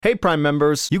Hey, Prime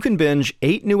members, you can binge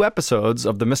 8 new episodes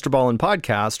of the Mr. Ballin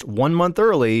podcast 1 month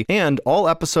early and all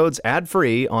episodes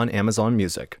ad-free on Amazon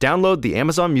Music. Download the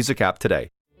Amazon Music app today.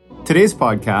 Today's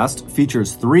podcast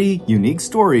features 3 unique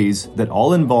stories that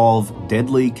all involve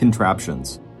deadly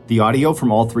contraptions. The audio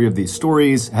from all 3 of these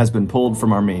stories has been pulled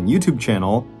from our main YouTube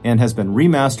channel and has been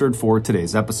remastered for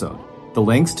today's episode. The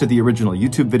links to the original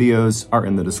YouTube videos are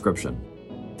in the description.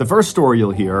 The first story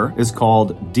you'll hear is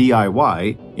called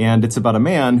DIY, and it's about a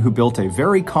man who built a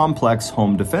very complex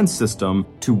home defense system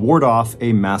to ward off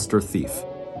a master thief.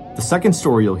 The second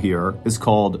story you'll hear is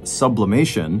called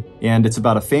Sublimation, and it's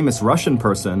about a famous Russian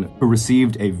person who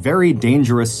received a very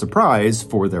dangerous surprise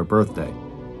for their birthday.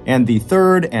 And the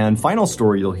third and final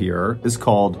story you'll hear is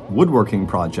called Woodworking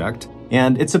Project,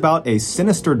 and it's about a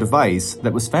sinister device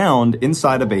that was found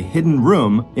inside of a hidden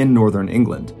room in northern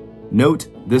England. Note,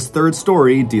 this third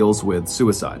story deals with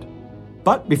suicide.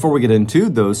 But before we get into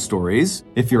those stories,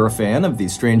 if you're a fan of the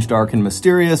strange, dark, and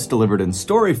mysterious delivered in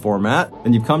story format,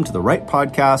 then you've come to the right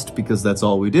podcast because that's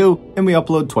all we do, and we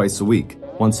upload twice a week,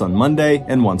 once on Monday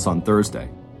and once on Thursday.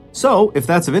 So, if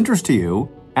that's of interest to you,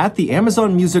 at the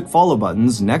Amazon Music Follow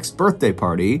Button's next birthday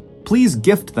party, please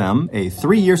gift them a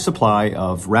 3-year supply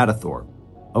of Radithor.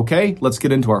 Okay, let's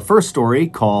get into our first story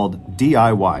called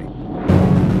DIY.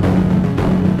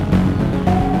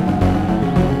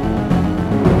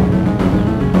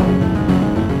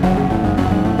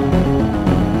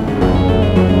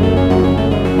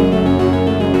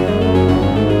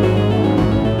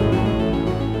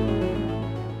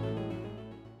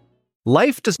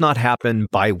 Life does not happen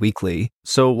bi-weekly,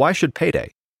 so why should payday?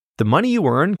 The money you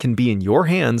earn can be in your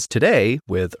hands today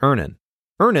with Earnin.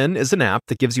 Earnin is an app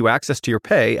that gives you access to your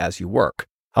pay as you work,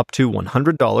 up to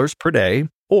 $100 per day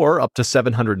or up to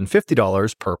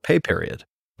 $750 per pay period.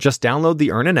 Just download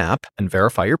the Earnin app and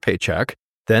verify your paycheck,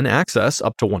 then access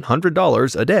up to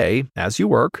 $100 a day as you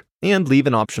work and leave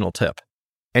an optional tip.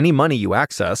 Any money you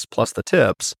access plus the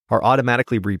tips are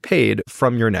automatically repaid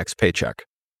from your next paycheck.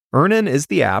 Earnin is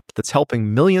the app that's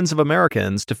helping millions of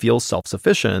Americans to feel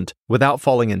self-sufficient without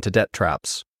falling into debt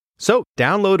traps. So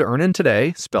download Earnin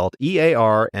today, spelled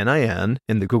EARNIN,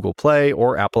 in the Google Play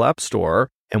or Apple App Store.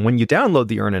 And when you download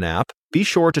the Earnin app, be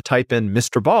sure to type in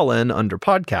Mr. Ballin under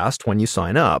podcast when you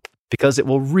sign up, because it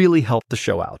will really help the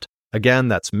show out. Again,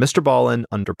 that's Mr. Ballin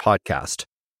under podcast.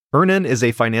 Earnin is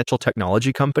a financial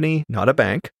technology company, not a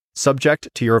bank. Subject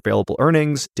to your available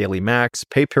earnings, daily max,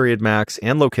 pay period max,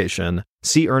 and location.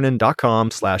 See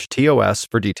earnin.com/TOS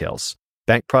for details.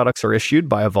 Bank products are issued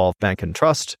by Evolve Bank and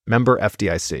Trust, member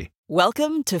FDIC.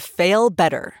 Welcome to Fail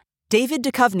Better, David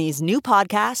Duchovny's new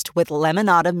podcast with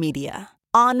Lemonada Media.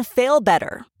 On Fail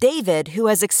Better, David, who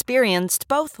has experienced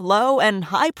both low and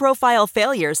high-profile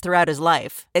failures throughout his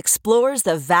life, explores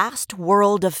the vast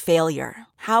world of failure,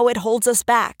 how it holds us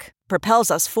back,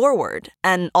 propels us forward,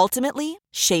 and ultimately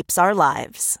shapes our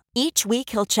lives. Each week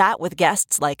he'll chat with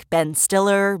guests like Ben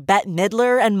Stiller, Bette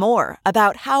Midler, and more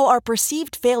about how our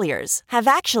perceived failures have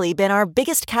actually been our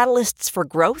biggest catalysts for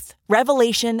growth,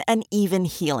 revelation, and even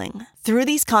healing. Through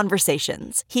these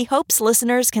conversations, he hopes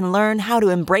listeners can learn how to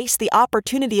embrace the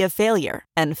opportunity of failure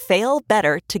and fail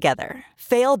better together.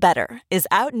 Fail Better is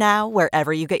out now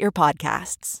wherever you get your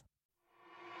podcasts.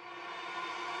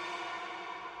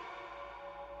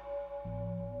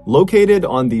 Located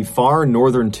on the far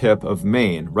northern tip of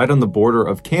Maine, right on the border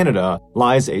of Canada,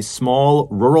 lies a small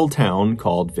rural town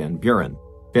called Van Buren.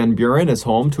 Van Buren is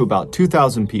home to about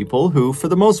 2,000 people who, for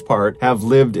the most part, have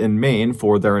lived in Maine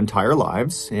for their entire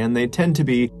lives, and they tend to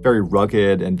be very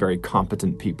rugged and very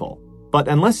competent people. But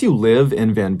unless you live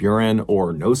in Van Buren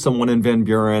or know someone in Van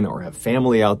Buren or have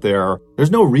family out there,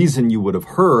 there's no reason you would have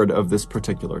heard of this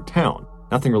particular town.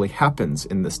 Nothing really happens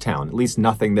in this town, at least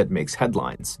nothing that makes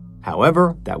headlines.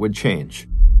 However, that would change.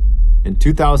 In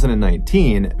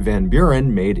 2019, Van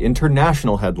Buren made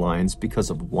international headlines because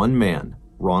of one man,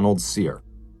 Ronald Sear.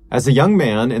 As a young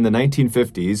man in the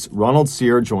 1950s, Ronald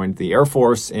Sear joined the Air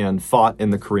Force and fought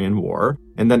in the Korean War.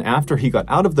 And then after he got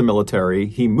out of the military,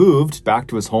 he moved back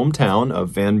to his hometown of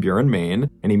Van Buren, Maine,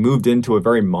 and he moved into a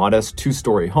very modest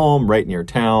 2-story home right near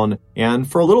town. And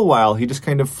for a little while, he just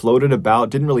kind of floated about,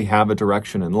 didn't really have a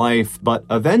direction in life. But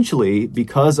eventually,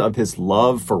 because of his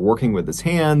love for working with his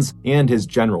hands and his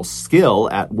general skill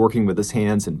at working with his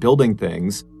hands and building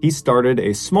things, he started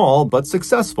a small but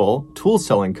successful tool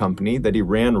selling company that he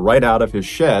ran right out of his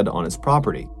shed on his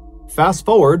property. Fast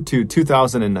forward to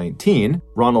 2019,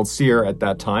 Ronald Sear at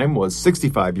that time was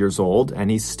 65 years old, and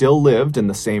he still lived in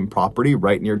the same property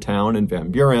right near town in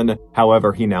Van Buren.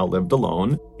 However, he now lived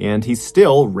alone, and he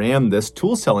still ran this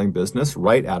tool selling business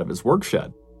right out of his work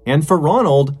shed. And for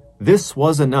Ronald, this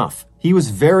was enough. He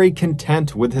was very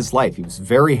content with his life. He was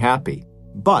very happy.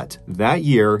 But that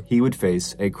year, he would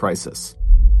face a crisis.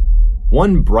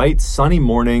 One bright, sunny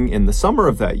morning in the summer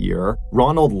of that year,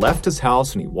 Ronald left his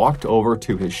house and he walked over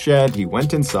to his shed. He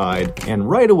went inside, and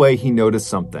right away he noticed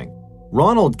something.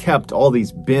 Ronald kept all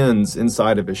these bins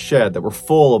inside of his shed that were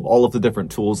full of all of the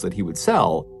different tools that he would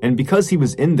sell, and because he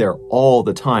was in there all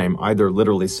the time, either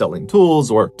literally selling tools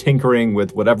or tinkering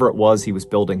with whatever it was he was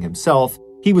building himself,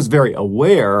 he was very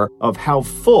aware of how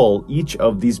full each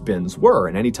of these bins were,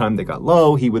 and anytime they got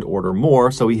low, he would order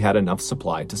more so he had enough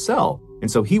supply to sell. And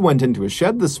so he went into his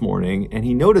shed this morning and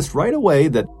he noticed right away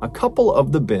that a couple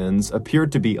of the bins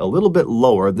appeared to be a little bit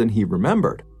lower than he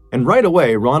remembered. And right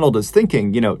away, Ronald is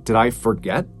thinking, did I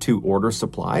forget to order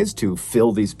supplies to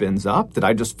fill these bins up? Did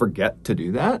I just forget to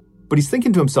do that? But he's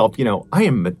thinking to himself, I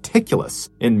am meticulous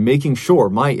in making sure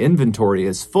my inventory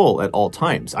is full at all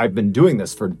times. I've been doing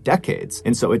this for decades,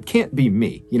 and so it can't be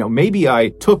me. Maybe I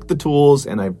took the tools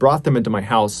and I brought them into my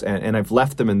house and I've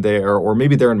left them in there, or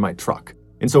maybe they're in my truck.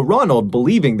 And so Ronald,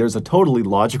 believing there's a totally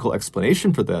logical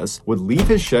explanation for this, would leave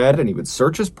his shed and he would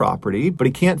search his property, but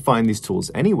he can't find these tools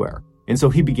anywhere. And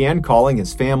so he began calling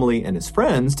his family and his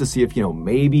friends to see if,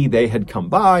 maybe they had come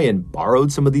by and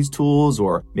borrowed some of these tools,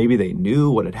 or maybe they knew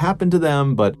what had happened to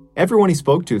them. But everyone he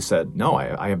spoke to said, no,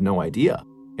 I have no idea.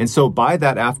 And so by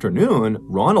that afternoon,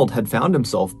 Ronald had found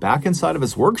himself back inside of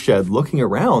his work shed looking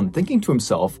around, thinking to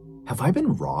himself, have I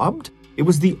been robbed? It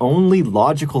was the only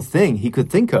logical thing he could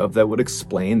think of that would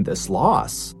explain this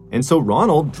loss. And so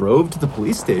Ronald drove to the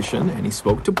police station and he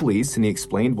spoke to police and he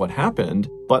explained what happened.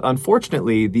 But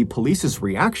unfortunately, the police's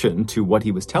reaction to what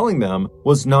he was telling them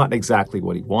was not exactly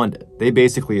what he wanted. They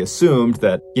basically assumed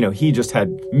that, he just had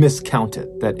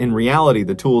miscounted, that in reality,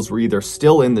 the tools were either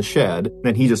still in the shed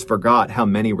and he just forgot how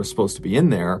many were supposed to be in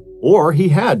there, or he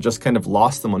had just kind of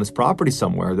lost them on his property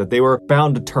somewhere, that they were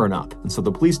bound to turn up. And so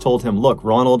the police told him, look,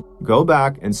 Ronald, go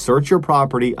back and search your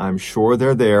property. I'm sure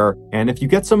they're there. And if you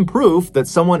get some proof that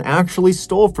someone actually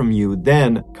stole from you,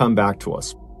 then come back to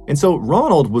us. And so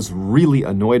Ronald was really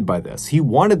annoyed by this. He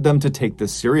wanted them to take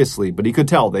this seriously, but he could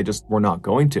tell they just were not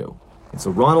going to. And so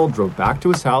Ronald drove back to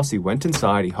his house, he went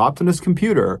inside, he hopped on his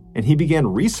computer, and he began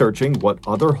researching what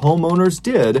other homeowners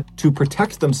did to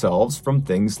protect themselves from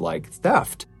things like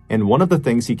theft. And one of the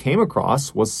things he came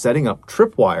across was setting up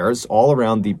tripwires all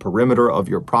around the perimeter of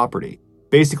your property.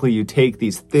 Basically, you take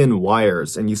these thin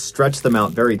wires and you stretch them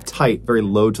out very tight, very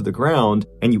low to the ground,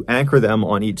 and you anchor them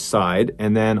on each side,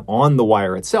 and then on the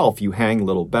wire itself, you hang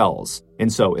little bells.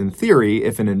 And so, in theory,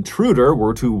 if an intruder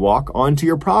were to walk onto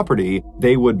your property,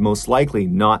 they would most likely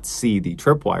not see the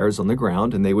tripwires on the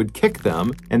ground, and they would kick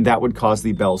them, and that would cause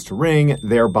the bells to ring,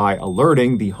 thereby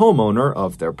alerting the homeowner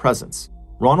of their presence.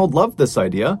 Ronald loved this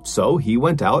idea, so he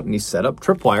went out and he set up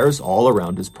tripwires all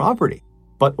around his property.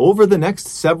 But over the next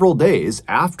several days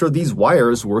after these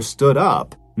wires were stood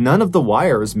up, none of the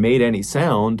wires made any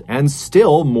sound, and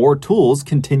still more tools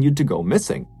continued to go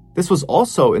missing. This was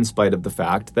also in spite of the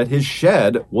fact that his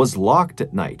shed was locked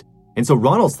at night. And so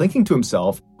Ronald's thinking to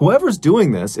himself, whoever's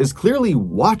doing this is clearly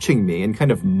watching me and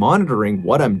kind of monitoring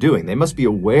what I'm doing. They must be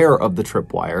aware of the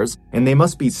tripwires, and they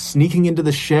must be sneaking into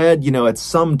the shed, at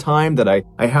some time that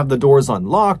I have the doors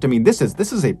unlocked. I mean, this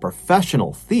is a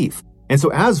professional thief. And so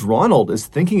as Ronald is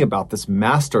thinking about this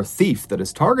master thief that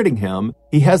is targeting him,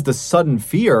 he has this sudden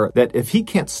fear that if he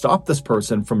can't stop this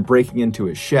person from breaking into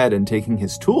his shed and taking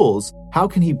his tools, how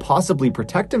can he possibly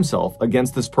protect himself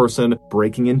against this person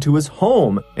breaking into his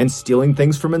home and stealing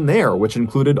things from in there, which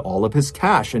included all of his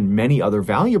cash and many other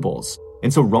valuables?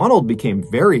 And so Ronald became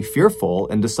very fearful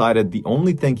and decided the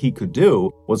only thing he could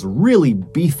do was really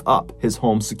beef up his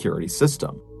home security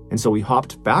system. And so he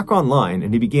hopped back online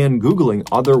and he began Googling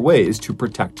other ways to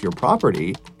protect your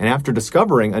property. And after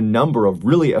discovering a number of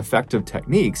really effective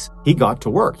techniques, he got to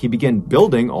work. He began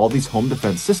building all these home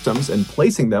defense systems and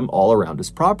placing them all around his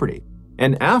property.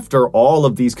 And after all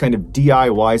of these kind of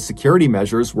DIY security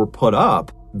measures were put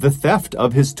up, the theft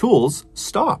of his tools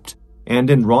stopped. And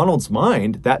in Ronald's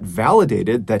mind, that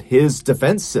validated that his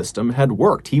defense system had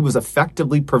worked. He was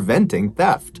effectively preventing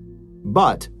theft.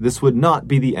 But this would not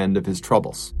be the end of his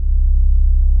troubles.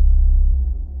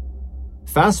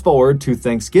 Fast forward to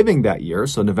Thanksgiving that year,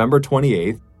 so November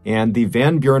 28th, and the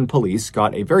Van Buren police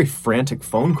got a very frantic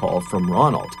phone call from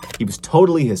Ronald. He was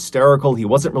totally hysterical, he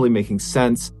wasn't really making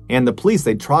sense, and the police,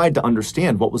 they tried to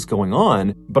understand what was going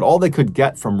on, but all they could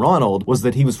get from Ronald was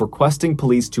that he was requesting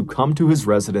police to come to his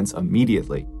residence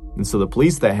immediately. And so the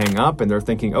police, they hang up and they're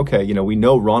thinking, okay, we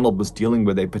know Ronald was dealing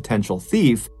with a potential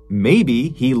thief. Maybe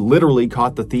he literally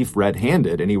caught the thief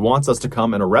red-handed and he wants us to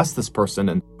come and arrest this person.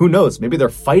 And who knows, maybe they're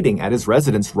fighting at his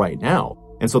residence right now.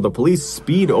 And so the police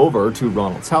speed over to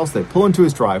Ronald's house, they pull into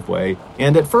his driveway,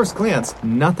 and at first glance,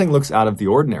 nothing looks out of the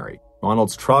ordinary.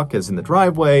 Ronald's truck is in the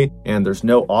driveway, and there's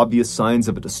no obvious signs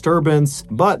of a disturbance,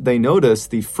 but they notice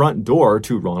the front door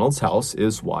to Ronald's house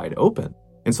is wide open.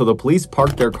 And so the police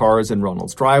park their cars in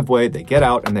Ronald's driveway, they get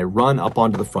out and they run up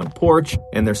onto the front porch,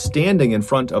 and they're standing in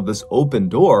front of this open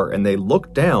door, and they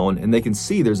look down and they can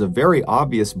see there's a very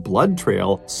obvious blood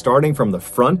trail starting from the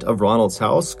front of Ronald's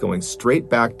house, going straight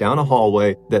back down a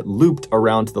hallway that looped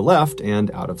around to the left and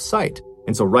out of sight.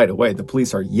 And so right away, the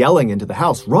police are yelling into the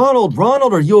house, Ronald,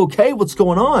 are you okay? What's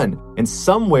going on? And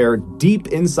somewhere deep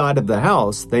inside of the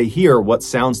house, they hear what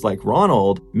sounds like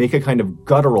Ronald make a kind of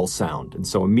guttural sound. And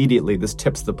so immediately this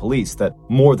tips the police that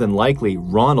more than likely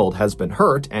Ronald has been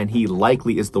hurt, and he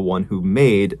likely is the one who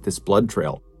made this blood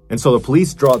trail. And so the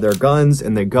police draw their guns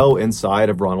and they go inside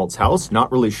of Ronald's house,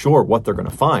 not really sure what they're going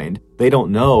to find. They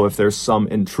don't know if there's some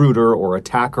intruder or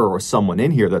attacker or someone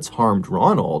in here that's harmed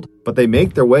Ronald, but they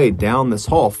make their way down this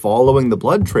hall following the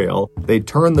blood trail. They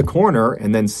turn the corner,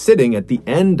 and then sitting at the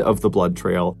end of the blood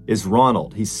trail is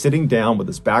Ronald. He's sitting down with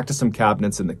his back to some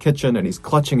cabinets in the kitchen, and he's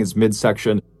clutching his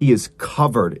midsection. He is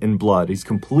covered in blood. He's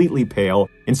completely pale.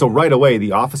 And so right away,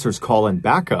 the officers call in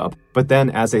backup, but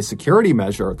then as a security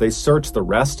measure, they search the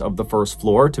rest of the first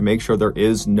floor to make sure there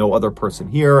is no other person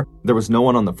here. There was no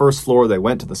one on the first floor. They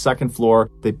went to the second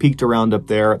floor. They peeked around up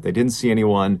there. They didn't see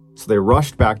anyone. So they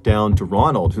rushed back down to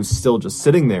Ronald, who's still just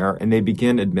sitting there, and they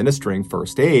begin administering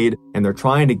first aid, and they're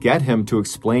trying to get him to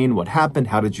explain what happened.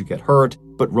 How did you get hurt?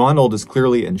 But Ronald is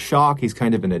clearly in shock. He's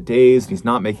kind of in a daze. He's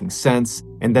not making sense.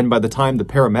 And then by the time the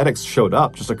paramedics showed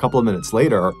up just a couple of minutes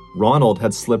later, Ronald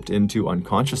had slipped into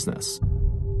unconsciousness.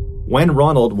 When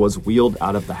Ronald was wheeled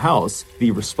out of the house,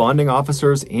 the responding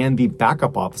officers and the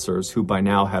backup officers, who by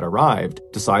now had arrived,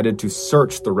 decided to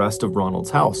search the rest of Ronald's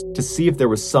house to see if there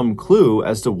was some clue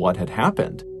as to what had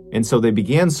happened. And so they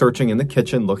began searching in the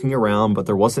kitchen, looking around, but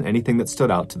there wasn't anything that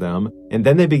stood out to them. And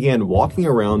then they began walking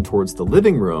around towards the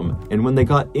living room. And when they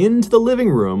got into the living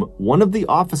room, one of the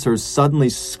officers suddenly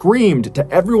screamed to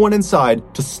everyone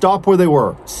inside to stop where they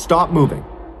were, stop moving.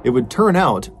 It would turn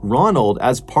out Ronald,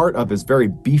 as part of his very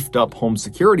beefed up home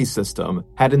security system,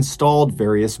 had installed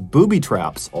various booby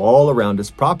traps all around his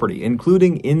property,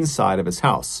 including inside of his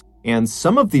house. And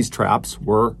some of these traps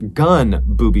were gun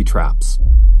booby traps.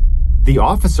 The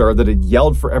officer that had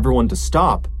yelled for everyone to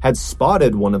stop had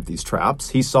spotted one of these traps.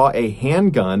 He saw a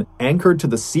handgun anchored to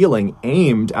the ceiling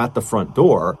aimed at the front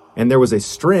door, and there was a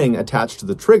string attached to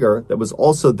the trigger that was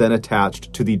also then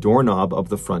attached to the doorknob of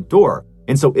the front door.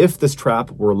 And so if this trap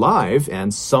were live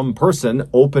and some person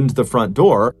opened the front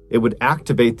door, it would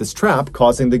activate this trap,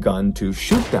 causing the gun to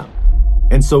shoot them.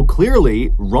 And so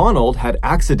clearly, Ronald had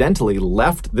accidentally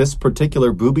left this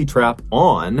particular booby trap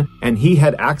on, and he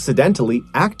had accidentally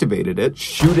activated it,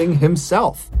 shooting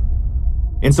himself.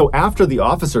 And so after the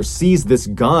officer sees this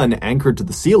gun anchored to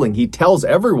the ceiling, he tells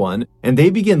everyone, and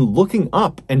they begin looking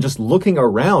up and just looking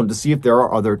around to see if there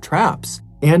are other traps.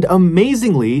 And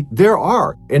amazingly, there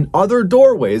are. In other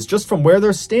doorways, just from where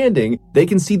they're standing, they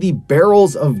can see the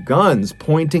barrels of guns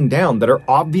pointing down that are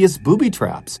obvious booby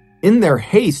traps. In their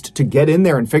haste to get in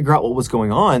there and figure out what was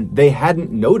going on, they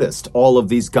hadn't noticed all of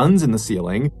these guns in the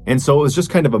ceiling, and so it was just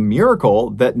kind of a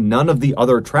miracle that none of the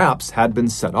other traps had been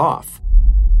set off.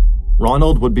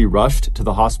 Ronald would be rushed to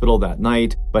the hospital that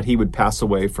night, but he would pass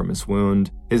away from his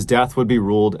wound. His death would be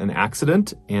ruled an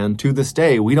accident, and to this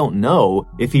day, we don't know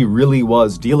if he really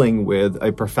was dealing with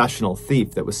a professional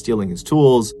thief that was stealing his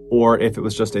tools, or if it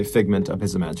was just a figment of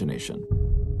his imagination.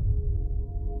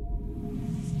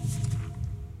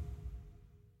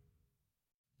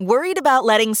 Worried about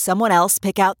letting someone else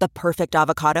pick out the perfect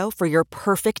avocado for your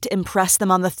perfect impress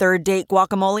them on the third date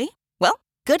guacamole? Well,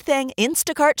 good thing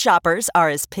Instacart shoppers are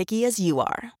as picky as you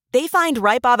are. They find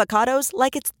ripe avocados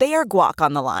like it's their guac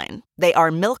on the line. They are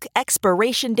milk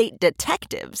expiration date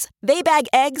detectives. They bag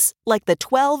eggs like the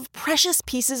 12 precious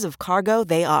pieces of cargo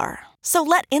they are. So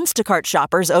let Instacart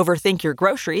shoppers overthink your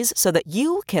groceries so that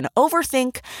you can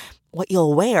overthink what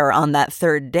you'll wear on that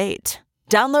third date.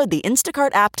 Download the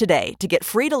Instacart app today to get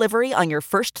free delivery on your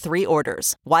first 3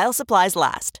 orders, while supplies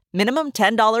last. Minimum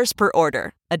 $10 per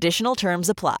order. Additional terms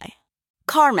apply.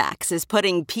 CarMax is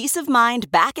putting peace of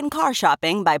mind back in car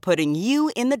shopping by putting you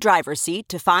in the driver's seat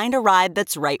to find a ride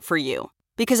that's right for you.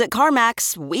 Because at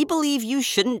CarMax, we believe you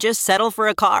shouldn't just settle for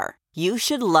a car. You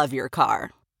should love your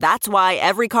car. That's why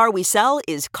every car we sell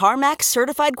is CarMax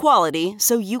certified quality,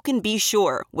 so you can be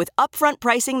sure with upfront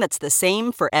pricing that's the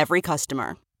same for every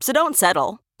customer. So don't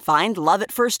settle. Find love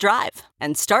at first drive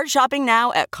and start shopping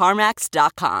now at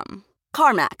CarMax.com.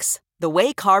 CarMax, the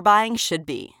way car buying should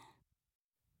be.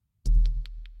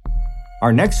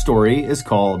 Our next story is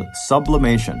called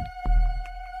Sublimation.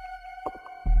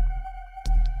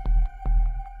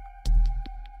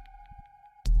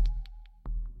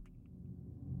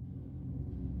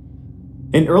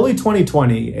 In early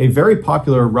 2020, a very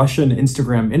popular Russian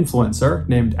Instagram influencer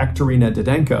named Ekterina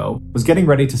Didenko was getting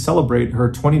ready to celebrate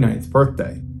her 29th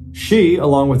birthday. She,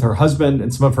 along with her husband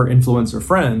and some of her influencer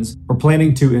friends, were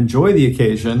planning to enjoy the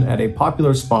occasion at a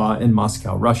popular spa in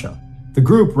Moscow, Russia. The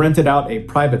group rented out a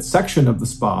private section of the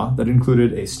spa that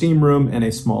included a steam room and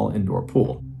a small indoor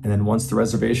pool. And then once the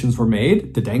reservations were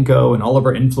made, Didenko and all of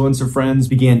her influencer friends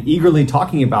began eagerly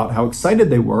talking about how excited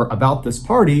they were about this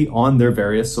party on their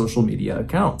various social media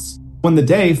accounts. When the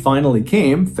day finally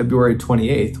came, February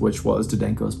 28th, which was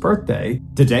Didenko's birthday,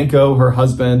 Didenko, her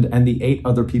husband, and the 8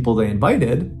 other people they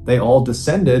invited, they all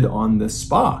descended on this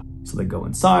spa. So they go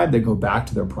inside, they go back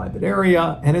to their private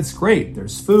area, and it's great.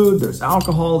 There's food, there's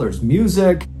alcohol, there's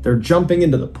music. They're jumping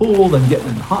into the pool, then getting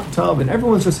in the hot tub, and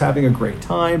everyone's just having a great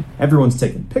time. Everyone's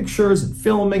taking pictures and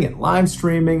filming and live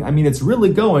streaming. I mean, it's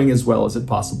really going as well as it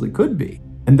possibly could be.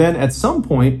 And then at some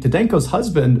point, Didenko's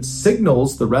husband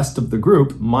signals the rest of the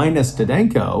group, minus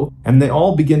Didenko, and they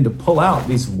all begin to pull out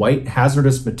these white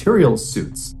hazardous materials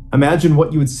suits. Imagine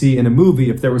what you would see in a movie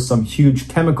if there was some huge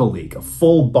chemical leak, a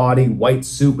full-body white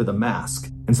suit with a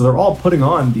mask. And so they're all putting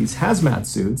on these hazmat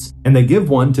suits, and they give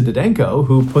one to Didenko,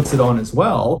 who puts it on as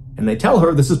well, and they tell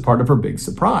her this is part of her big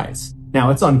surprise. Now,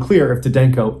 it's unclear if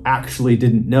Didenko actually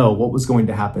didn't know what was going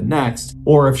to happen next,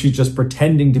 or if she's just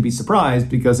pretending to be surprised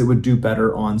because it would do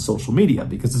better on social media,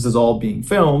 because this is all being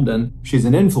filmed and she's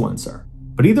an influencer.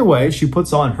 But either way, she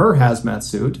puts on her hazmat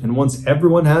suit, and once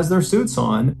everyone has their suits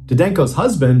on, Didenko's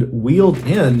husband wheeled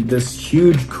in this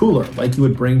huge cooler like you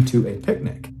would bring to a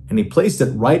picnic, and he placed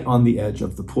it right on the edge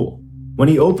of the pool. When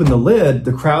he opened the lid,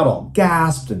 the crowd all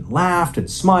gasped and laughed and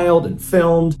smiled and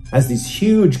filmed as these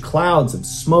huge clouds of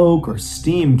smoke or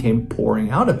steam came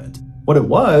pouring out of it. What it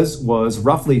was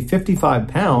roughly 55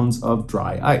 pounds of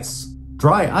dry ice.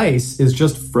 Dry ice is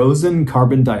just frozen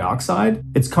carbon dioxide.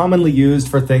 It's commonly used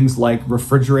for things like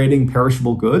refrigerating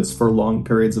perishable goods for long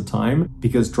periods of time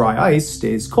because dry ice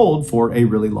stays cold for a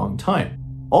really long time.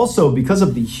 Also, because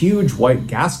of the huge white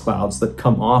gas clouds that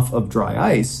come off of dry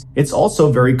ice, it's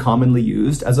also very commonly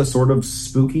used as a sort of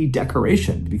spooky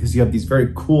decoration because you have these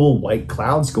very cool white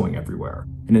clouds going everywhere.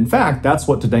 And in fact, that's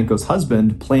what Didenko's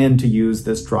husband planned to use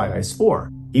this dry ice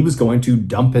for. He was going to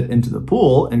dump it into the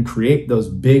pool and create those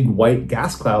big white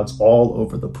gas clouds all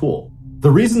over the pool. The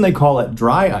reason they call it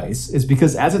dry ice is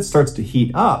because as it starts to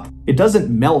heat up, it doesn't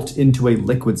melt into a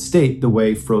liquid state the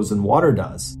way frozen water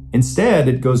does. Instead,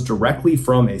 it goes directly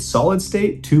from a solid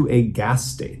state to a gas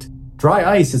state. Dry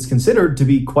ice is considered to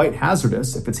be quite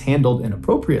hazardous if it's handled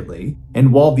inappropriately,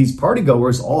 and while these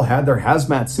partygoers all had their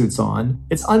hazmat suits on,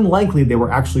 it's unlikely they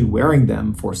were actually wearing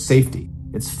them for safety.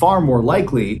 It's far more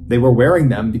likely they were wearing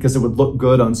them because it would look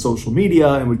good on social media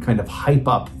and would kind of hype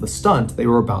up the stunt they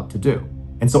were about to do.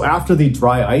 And so after the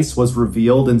dry ice was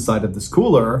revealed inside of this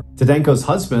cooler, Didenko's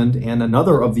husband and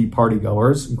another of the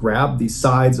partygoers grabbed the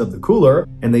sides of the cooler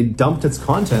and they dumped its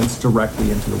contents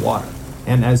directly into the water.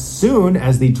 And as soon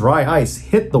as the dry ice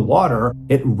hit the water,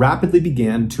 it rapidly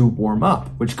began to warm up,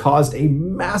 which caused a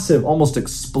massive, almost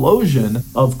explosion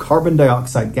of carbon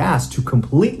dioxide gas to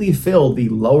completely fill the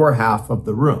lower half of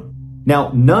the room.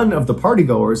 Now, none of the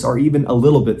partygoers are even a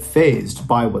little bit fazed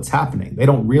by what's happening. They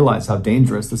don't realize how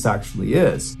dangerous this actually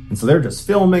is. And so they're just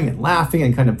filming and laughing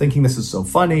and kind of thinking this is so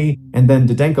funny. And then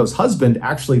Didenko's husband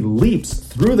actually leaps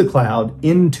through the cloud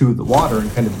into the water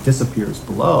and kind of disappears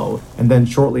below. And then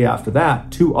shortly after that,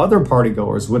 2 other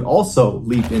partygoers would also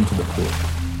leap into the pool.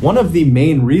 One of the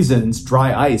main reasons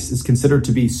dry ice is considered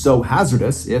to be so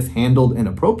hazardous if handled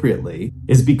inappropriately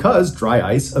is because dry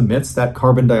ice emits that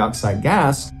carbon dioxide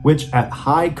gas, which at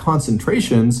high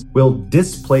concentrations will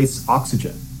displace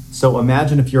oxygen. So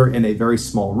imagine if you're in a very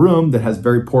small room that has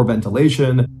very poor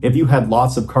ventilation, if you had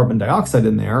lots of carbon dioxide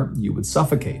in there, you would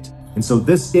suffocate. And so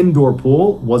this indoor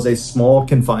pool was a small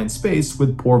confined space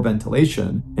with poor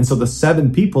ventilation. And so the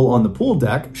 7 people on the pool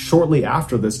deck, shortly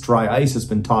after this dry ice has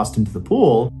been tossed into the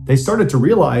pool, they started to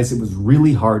realize it was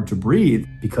really hard to breathe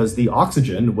because the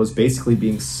oxygen was basically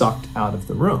being sucked out of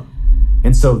the room.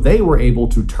 And so they were able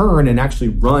to turn and actually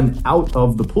run out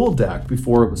of the pool deck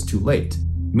before it was too late.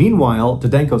 Meanwhile,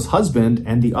 Didenko's husband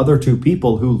and the other 2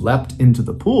 people who leapt into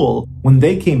the pool, when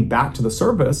they came back to the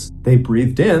surface, they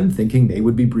breathed in thinking they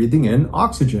would be breathing in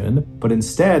oxygen, but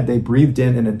instead they breathed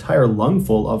in an entire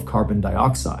lungful of carbon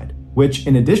dioxide, which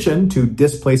in addition to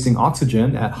displacing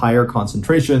oxygen at higher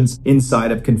concentrations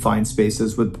inside of confined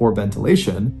spaces with poor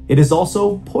ventilation, it is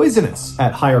also poisonous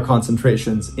at higher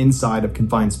concentrations inside of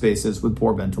confined spaces with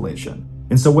poor ventilation.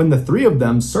 And so when the three of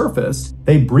them surfaced,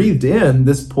 they breathed in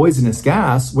this poisonous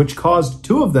gas, which caused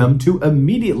two of them to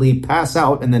immediately pass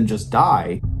out and then just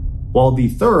die. While the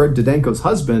third, Didenko's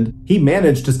husband, he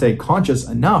managed to stay conscious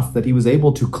enough that he was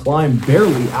able to climb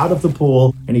barely out of the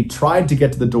pool, and he tried to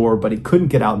get to the door, but he couldn't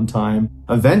get out in time.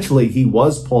 Eventually, he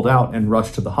was pulled out and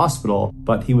rushed to the hospital,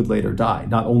 but he would later die,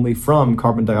 not only from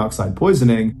carbon dioxide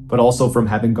poisoning, but also from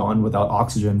having gone without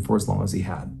oxygen for as long as he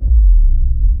had.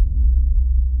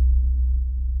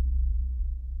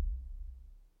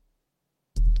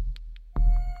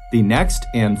 The next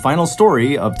and final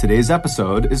story of today's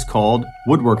episode is called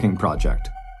Woodworking Project.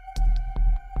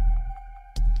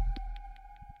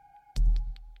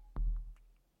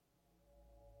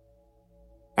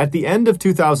 At the end of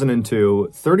 2002,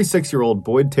 36-year-old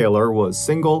Boyd Taylor was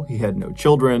single, he had no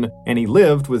children, and he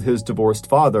lived with his divorced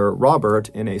father, Robert,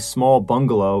 in a small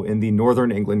bungalow in the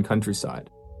northern England countryside.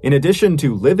 In addition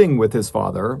to living with his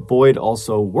father, Boyd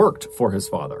also worked for his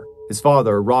father. His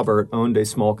father, Robert, owned a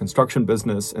small construction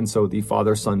business, and so the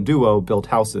father-son duo built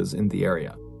houses in the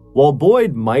area. While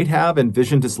Boyd might have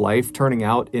envisioned his life turning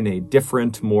out in a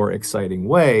different, more exciting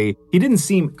way, he didn't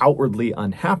seem outwardly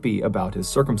unhappy about his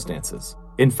circumstances.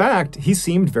 In fact, he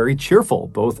seemed very cheerful,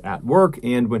 both at work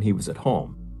and when he was at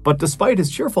home. But despite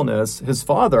his cheerfulness, his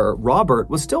father, Robert,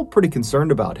 was still pretty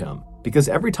concerned about him, because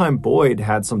every time Boyd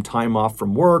had some time off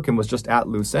from work and was just at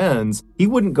loose ends, he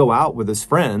wouldn't go out with his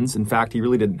friends. In fact, he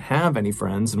really didn't have any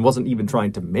friends and wasn't even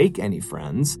trying to make any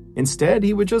friends. Instead,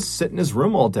 he would just sit in his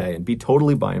room all day and be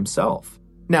totally by himself.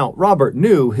 Now, Robert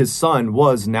knew his son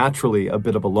was naturally a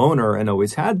bit of a loner and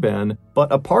always had been,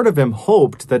 but a part of him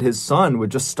hoped that his son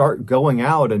would just start going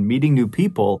out and meeting new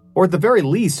people, or at the very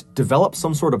least, develop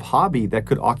some sort of hobby that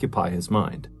could occupy his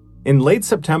mind. In late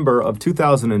September of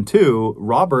 2002,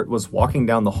 Robert was walking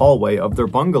down the hallway of their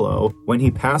bungalow when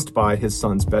he passed by his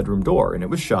son's bedroom door, and it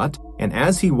was shut. And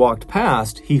as he walked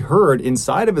past, he heard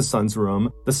inside of his son's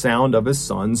room the sound of his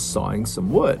son sawing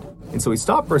some wood. And so he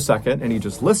stopped for a second and he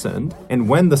just listened. And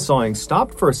when the sawing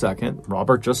stopped for a second,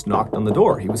 Robert just knocked on the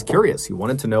door. He was curious. He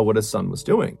wanted to know what his son was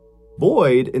doing.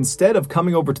 Boyd, instead of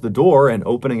coming over to the door and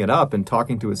opening it up and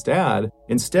talking to his dad,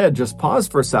 instead just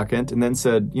paused for a second and then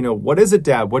said, "What is it,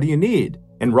 Dad? What do you need?"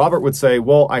 And Robert would say,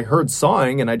 "Well, I heard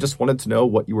sawing and I just wanted to know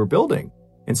what you were building."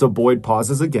 And so Boyd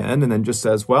pauses again and then just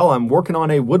says, "Well, I'm working on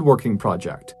a woodworking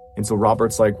project." And so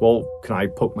Robert's like, "Well, can I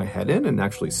poke my head in and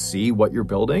actually see what you're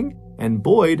building?" And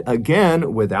Boyd,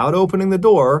 again, without opening the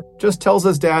door, just tells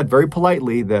his dad very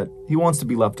politely that he wants to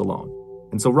be left alone.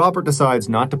 And so Robert decides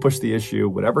not to push the issue.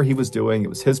 Whatever he was doing, it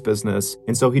was his business.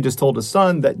 And so he just told his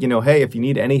son that, hey, if you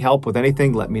need any help with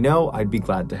anything, let me know. I'd be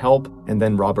glad to help. And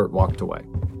then Robert walked away.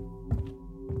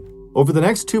 Over the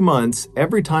next 2 months,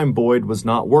 every time Boyd was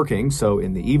not working, so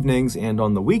in the evenings and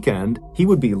on the weekend, he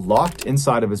would be locked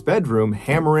inside of his bedroom,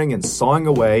 hammering and sawing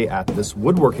away at this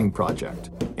woodworking project.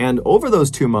 And over those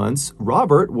 2 months,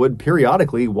 Robert would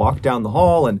periodically walk down the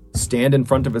hall and stand in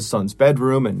front of his son's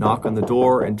bedroom and knock on the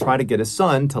door and try to get his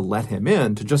son to let him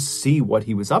in to just see what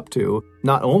he was up to,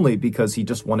 not only because he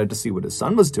just wanted to see what his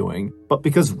son was doing, but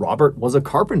because Robert was a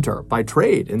carpenter by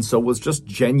trade and so was just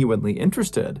genuinely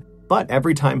interested. But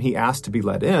every time he asked to be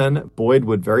let in, Boyd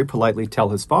would very politely tell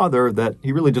his father that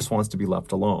he really just wants to be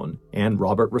left alone, and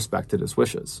Robert respected his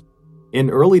wishes. In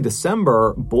early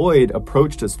December, Boyd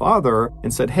approached his father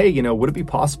and said, "Hey, would it be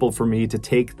possible for me to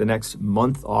take the next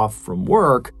month off from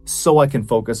work so I can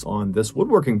focus on this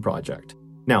woodworking project?"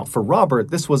 Now, for Robert,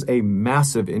 this was a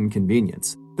massive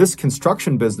inconvenience. This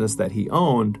construction business that he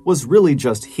owned was really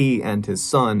just he and his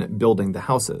son building the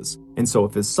houses. And so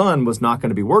if his son was not going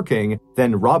to be working,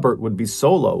 then Robert would be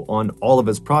solo on all of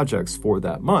his projects for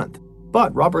that month.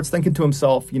 But Robert's thinking to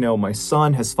himself, my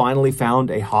son has finally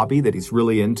found a hobby that he's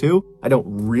really into. I don't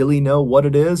really know what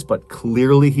it is, but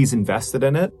clearly he's invested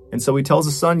in it. And so he tells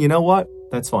his son, "You know what?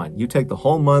 That's fine. You take the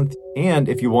whole month. And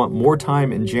if you want more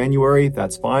time in January,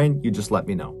 that's fine. You just let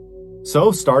me know."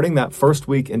 So starting that first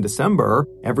week in December,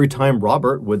 every time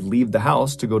Robert would leave the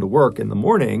house to go to work in the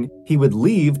morning, he would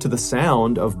leave to the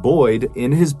sound of Boyd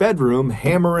in his bedroom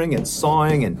hammering and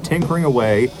sawing and tinkering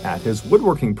away at his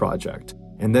woodworking project.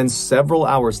 And then several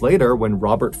hours later, when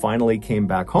Robert finally came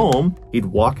back home, he'd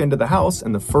walk into the house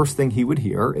and the first thing he would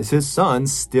hear is his son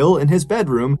still in his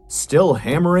bedroom, still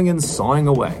hammering and sawing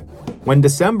away. When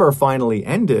December finally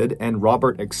ended and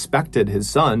Robert expected his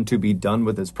son to be done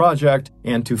with his project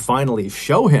and to finally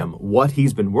show him what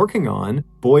he's been working on,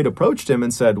 Boyd approached him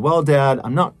and said, "Well, Dad,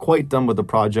 I'm not quite done with the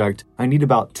project. I need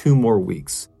about 2 more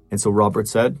weeks." And so Robert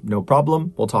said, "No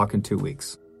problem. We'll talk in 2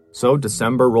 weeks." So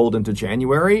December rolled into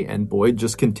January, and Boyd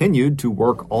just continued to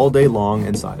work all day long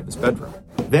inside of his bedroom.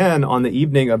 Then, on the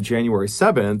evening of January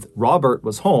 7th, Robert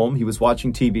was home. He was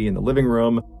watching TV in the living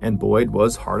room, and Boyd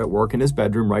was hard at work in his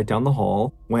bedroom right down the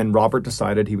hall when Robert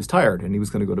decided he was tired and he was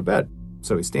going to go to bed.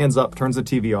 So he stands up, turns the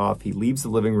TV off, he leaves the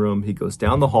living room, he goes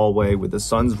down the hallway with his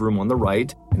son's room on the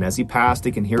right, and as he passed,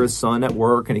 he can hear his son at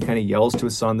work, and he kind of yells to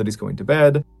his son that he's going to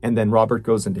bed, and then Robert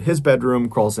goes into his bedroom,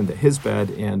 crawls into his bed,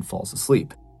 and falls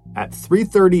asleep. At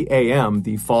 3:30 a.m.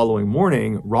 the following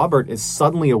morning, Robert is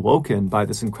suddenly awoken by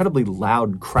this incredibly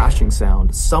loud crashing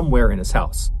sound somewhere in his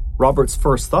house. Robert's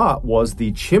first thought was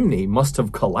the chimney must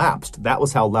have collapsed. That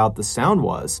was how loud the sound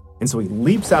was. And so he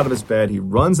leaps out of his bed, he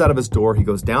runs out of his door, he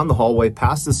goes down the hallway,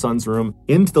 past his son's room,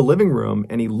 into the living room,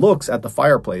 and he looks at the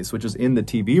fireplace, which is in the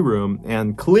TV room,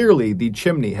 and clearly the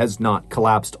chimney has not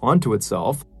collapsed onto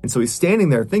itself. And so he's standing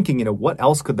there thinking, what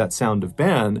else could that sound have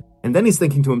been? And then he's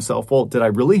thinking to himself, well, did I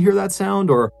really hear that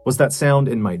sound, or was that sound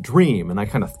in my dream? And I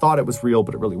kind of thought it was real,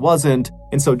 but it really wasn't.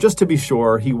 And so just to be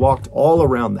sure, he walked all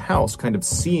around the house, kind of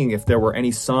seeing if there were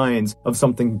any signs of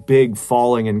something big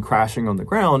falling and crashing on the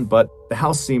ground, but the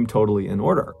house seemed totally in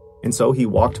order. And so he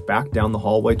walked back down the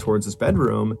hallway towards his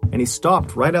bedroom, and he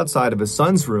stopped right outside of his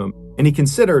son's room, and he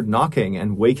considered knocking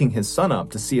and waking his son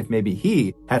up to see if maybe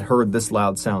he had heard this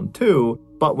loud sound too.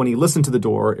 But when he listened to the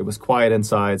door, it was quiet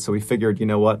inside, so he figured, you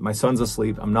know what, my son's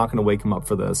asleep, I'm not going to wake him up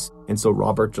for this. And so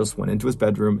Robert just went into his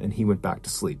bedroom and he went back to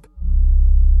sleep.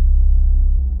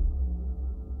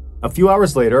 A few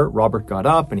hours later, Robert got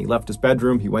up and he left his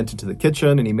bedroom, he went into the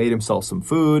kitchen and he made himself some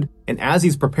food. And as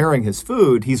he's preparing his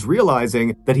food, he's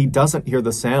realizing that he doesn't hear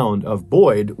the sound of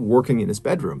Boyd working in his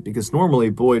bedroom, because normally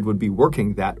Boyd would be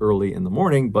working that early in the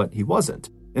morning, but he wasn't.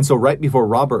 And so right before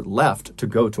Robert left to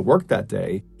go to work that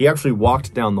day, he actually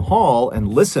walked down the hall and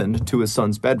listened to his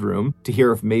son's bedroom to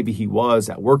hear if maybe he was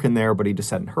at work in there, but he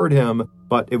just hadn't heard him.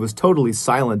 But it was totally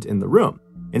silent in the room.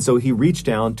 And so he reached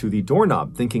down to the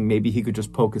doorknob, thinking maybe he could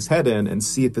just poke his head in and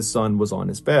see if his son was on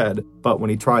his bed. But when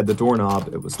he tried the doorknob,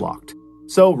 it was locked.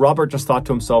 So Robert just thought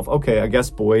to himself, okay, I guess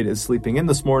Boyd is sleeping in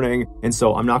this morning, and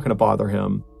so I'm not going to bother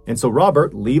him. And so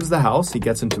Robert leaves the house, he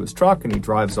gets into his truck, and he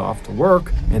drives off to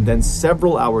work. And then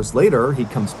several hours later, he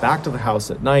comes back to the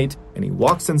house at night, and he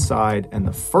walks inside, and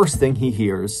the first thing he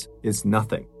hears is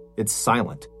nothing. It's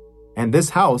silent. And this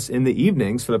house, in the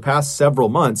evenings for the past several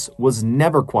months, was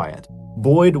never quiet.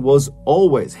 Boyd was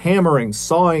always hammering,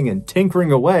 sawing, and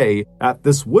tinkering away at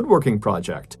this woodworking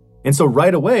project. And so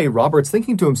right away, Robert's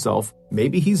thinking to himself,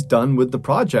 maybe he's done with the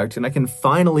project, and I can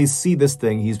finally see this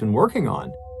thing he's been working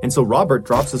on. And so Robert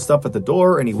drops his stuff at the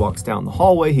door and he walks down the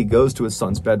hallway. He goes to his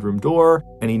son's bedroom door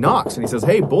and he knocks and he says,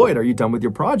 hey, Boyd, are you done with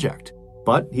your project?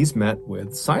 But he's met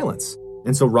with silence.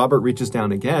 And so Robert reaches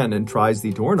down again and tries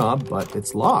the doorknob, but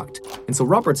it's locked. And so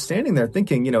Robert's standing there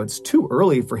thinking, it's too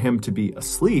early for him to be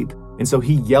asleep. And so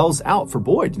he yells out for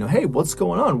Boyd, hey, what's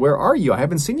going on? Where are you? I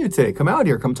haven't seen you today. Come out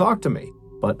here. Come talk to me.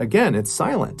 But again, it's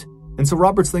silent. And so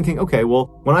Robert's thinking, okay,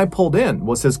 well, when I pulled in,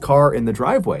 was his car in the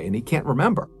driveway? And he can't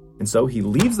remember. And so he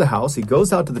leaves the house, he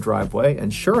goes out to the driveway,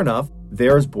 and sure enough,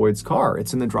 there's Boyd's car.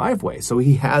 It's in the driveway, so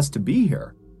he has to be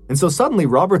here. And so suddenly,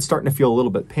 Robert's starting to feel a little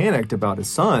bit panicked about his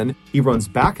son. He runs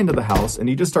back into the house, and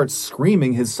he just starts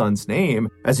screaming his son's name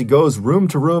as he goes room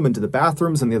to room into the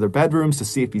bathrooms and the other bedrooms to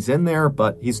see if he's in there,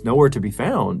 but he's nowhere to be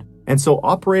found. And so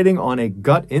operating on a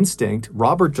gut instinct,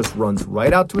 Robert just runs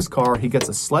right out to his car, he gets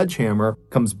a sledgehammer,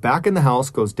 comes back in the house,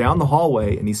 goes down the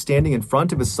hallway, and he's standing in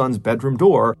front of his son's bedroom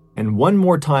door, and one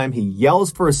more time he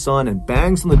yells for his son and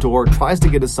bangs on the door, tries to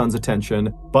get his son's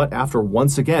attention, but after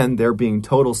once again there being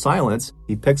total silence,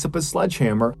 he picks up his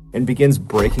sledgehammer and begins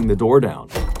breaking the door down.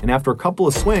 And after a couple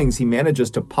of swings, he manages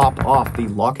to pop off the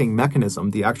locking mechanism,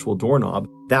 the actual doorknob.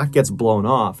 That gets blown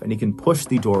off, and he can push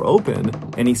the door open,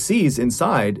 and he sees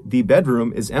inside the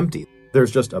bedroom is empty.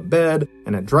 There's just a bed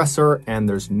and a dresser, and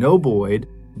there's no Boyd.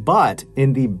 But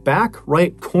in the back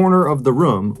right corner of the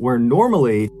room, where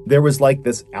normally there was like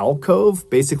this alcove,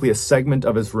 basically a segment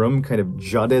of his room kind of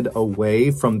jutted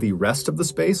away from the rest of the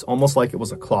space, almost like it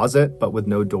was a closet, but with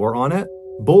no door on it,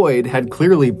 Boyd had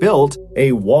clearly built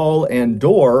a wall and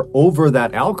door over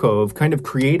that alcove, kind of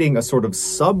creating a sort of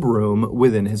sub-room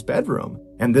within his bedroom.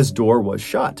 And this door was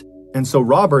shut. And so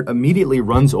Robert immediately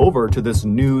runs over to this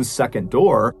new second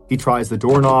door. He tries the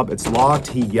doorknob, it's locked,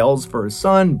 he yells for his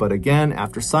son, but again,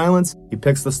 after silence, he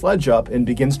picks the sledge up and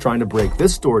begins trying to break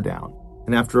this door down.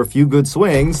 And after a few good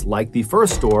swings, like the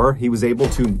first door, he was able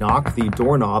to knock the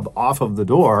doorknob off of the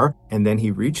door, and then he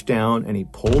reached down and he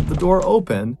pulled the door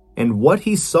open, And what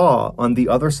he saw on the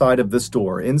other side of this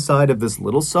door, inside of this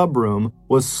little subroom,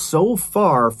 was so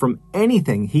far from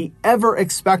anything he ever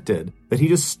expected that he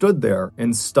just stood there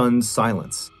in stunned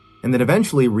silence. And then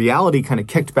eventually reality kind of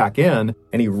kicked back in,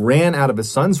 and he ran out of his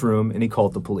son's room and he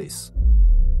called the police.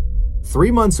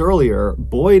 3 months earlier,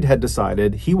 Boyd had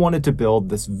decided he wanted to build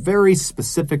this very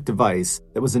specific device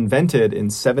that was invented in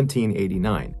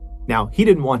 1789. Now, he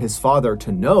didn't want his father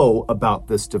to know about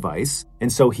this device,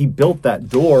 and so he built that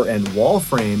door and wall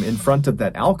frame in front of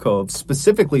that alcove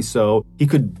specifically so he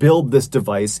could build this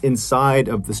device inside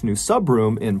of this new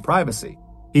subroom in privacy.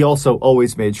 He also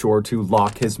always made sure to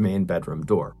lock his main bedroom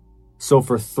door. So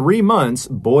for 3 months,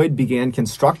 Boyd began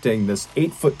constructing this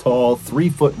 8-foot-tall,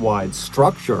 3-foot-wide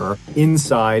structure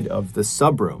inside of the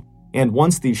subroom. And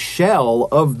once the shell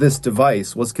of this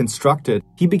device was constructed,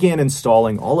 he began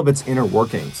installing all of its inner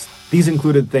workings. These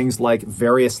included things like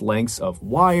various lengths of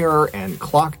wire and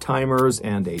clock timers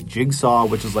and a jigsaw,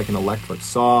 which is like an electric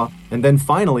saw. And then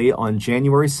finally, on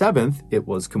January 7th, it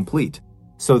was complete.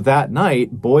 So that night,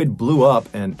 Boyd blew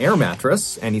up an air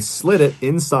mattress and he slid it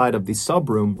inside of the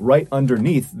subroom right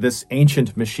underneath this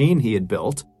ancient machine he had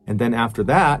built. And then after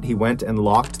that, he went and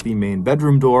locked the main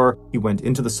bedroom door. He went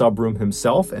into the subroom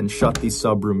himself and shut the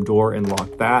subroom door and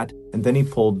locked that. And then he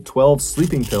pulled 12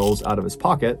 sleeping pills out of his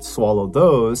pocket, swallowed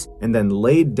those, and then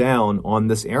laid down on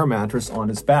this air mattress on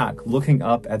his back, looking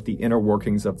up at the inner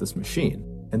workings of this machine.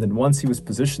 And then once he was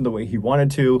positioned the way he wanted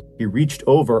to, he reached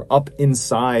over up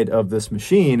inside of this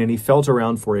machine and he felt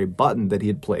around for a button that he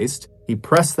had placed. He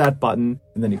pressed that button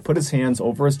and then he put his hands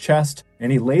over his chest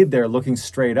and he laid there looking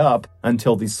straight up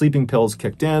until the sleeping pills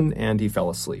kicked in and he fell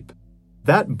asleep.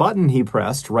 That button he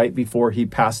pressed right before he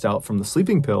passed out from the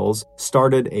sleeping pills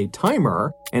started a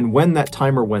timer, and when that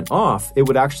timer went off, it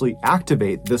would actually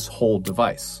activate this whole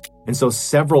device. And so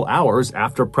several hours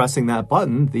after pressing that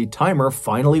button, the timer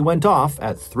finally went off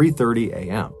at 3:30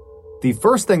 a.m. The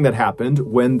first thing that happened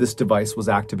when this device was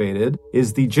activated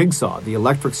is the jigsaw, the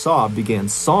electric saw, began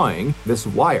sawing this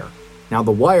wire. Now,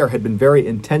 the wire had been very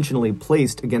intentionally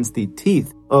placed against the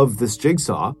teeth of this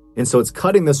jigsaw, and so it's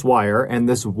cutting this wire, and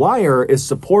this wire is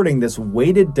supporting this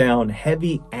weighted down,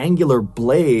 heavy, angular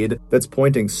blade that's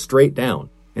pointing straight down.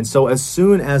 And so as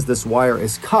soon as this wire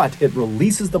is cut, it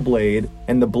releases the blade,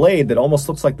 and the blade that almost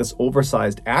looks like this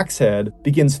oversized axe head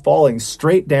begins falling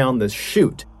straight down this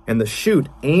chute, and the chute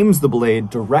aims the blade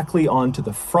directly onto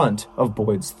the front of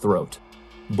Boyd's throat.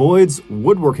 Boyd's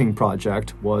woodworking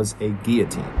project was a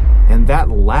guillotine, and that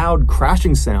loud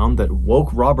crashing sound that woke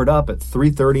Robert up at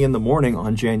 3:30 in the morning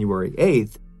on January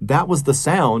 8th, that was the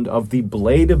sound of the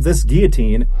blade of this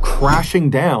guillotine crashing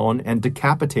down and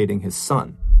decapitating his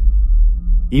son.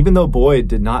 Even though Boyd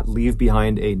did not leave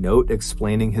behind a note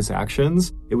explaining his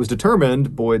actions, it was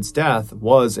determined Boyd's death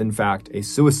was in fact a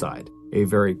suicide, a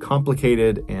very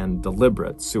complicated and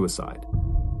deliberate suicide.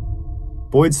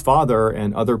 Boyd's father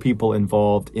and other people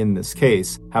involved in this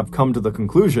case have come to the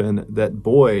conclusion that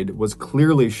Boyd was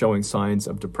clearly showing signs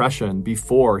of depression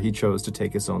before he chose to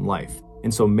take his own life.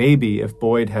 And so maybe if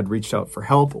Boyd had reached out for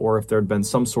help or if there had been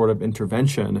some sort of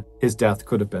intervention, his death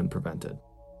could have been prevented.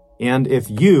 And if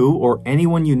you or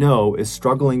anyone you know is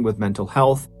struggling with mental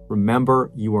health, remember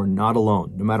you are not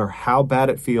alone. No matter how bad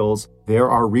it feels, there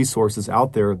are resources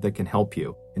out there that can help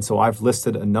you. And so I've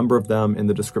listed a number of them in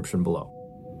the description below.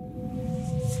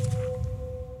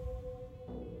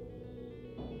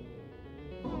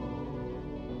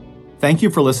 Thank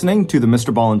you for listening to the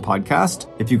Mr. Ballin podcast.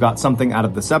 If you got something out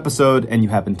of this episode and you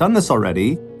haven't done this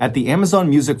already, at the Amazon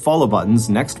Music Follow Button's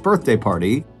next birthday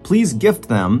party, please gift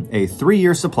them a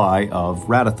 3-year supply of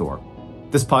Radithor.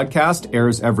 This podcast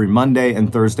airs every Monday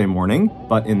and Thursday morning,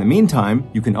 but in the meantime,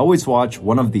 you can always watch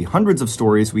one of the hundreds of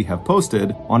stories we have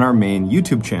posted on our main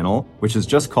YouTube channel, which is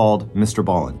just called Mr.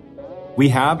 Ballin. We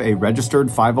have a registered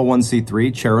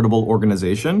 501c3 charitable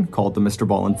organization called the Mr.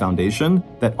 Ballin Foundation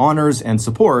that honors and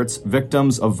supports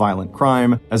victims of violent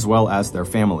crime as well as their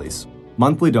families.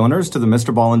 Monthly donors to the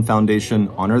Mr. Ballin Foundation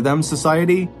Honor Them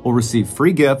Society will receive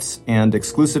free gifts and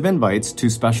exclusive invites to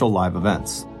special live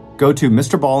events. Go to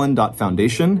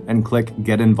mrballin.foundation and click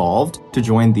Get Involved to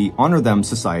join the Honor Them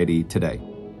Society today.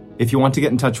 If you want to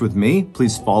get in touch with me,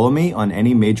 please follow me on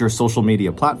any major social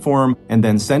media platform and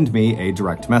then send me a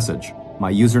direct message.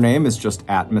 My username is just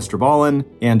 @MrBallin,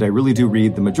 and I really do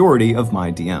read the majority of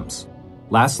my DMs.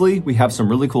 Lastly, we have some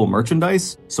really cool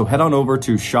merchandise, so head on over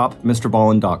to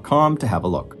shopmrballin.com to have a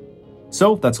look.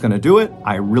 So that's going to do it.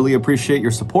 I really appreciate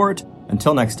your support.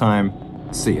 Until next time,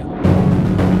 see ya.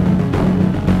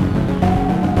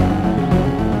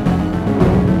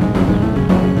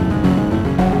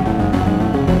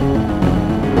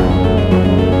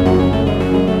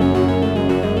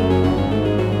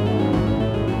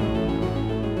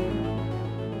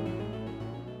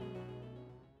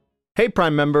 Hey,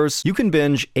 Prime members, you can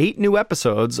binge 8 new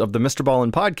episodes of the Mr.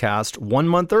 Ballin podcast 1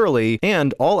 month early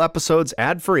and all episodes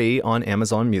ad-free on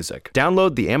Amazon Music.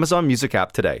 Download the Amazon Music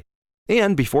app today.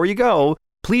 And before you go,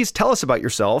 please tell us about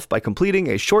yourself by completing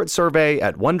a short survey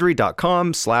at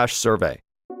Wondery.com/survey.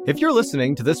 If you're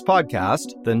listening to this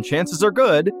podcast, then chances are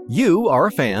good you are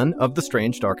a fan of The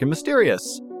Strange, Dark, and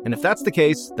Mysterious. And if that's the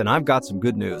case, then I've got some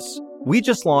good news. We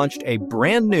just launched a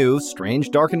brand new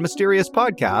Strange, Dark, and Mysterious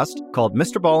podcast called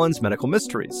Mr. Ballin's Medical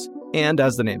Mysteries. And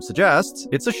as the name suggests,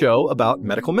 it's a show about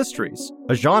medical mysteries,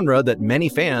 a genre that many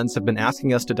fans have been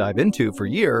asking us to dive into for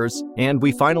years, and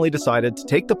we finally decided to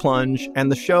take the plunge,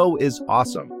 and the show is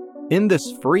awesome. In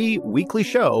this free weekly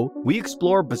show, we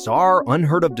explore bizarre,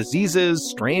 unheard of diseases,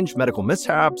 strange medical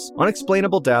mishaps,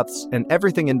 unexplainable deaths, and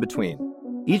everything in between.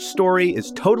 Each story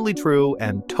is totally true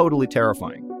and totally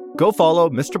terrifying. Go follow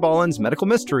Mr. Ballin's Medical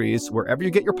Mysteries wherever you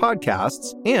get your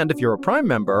podcasts, and if you're a Prime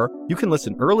member, you can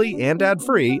listen early and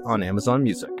ad-free on Amazon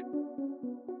Music.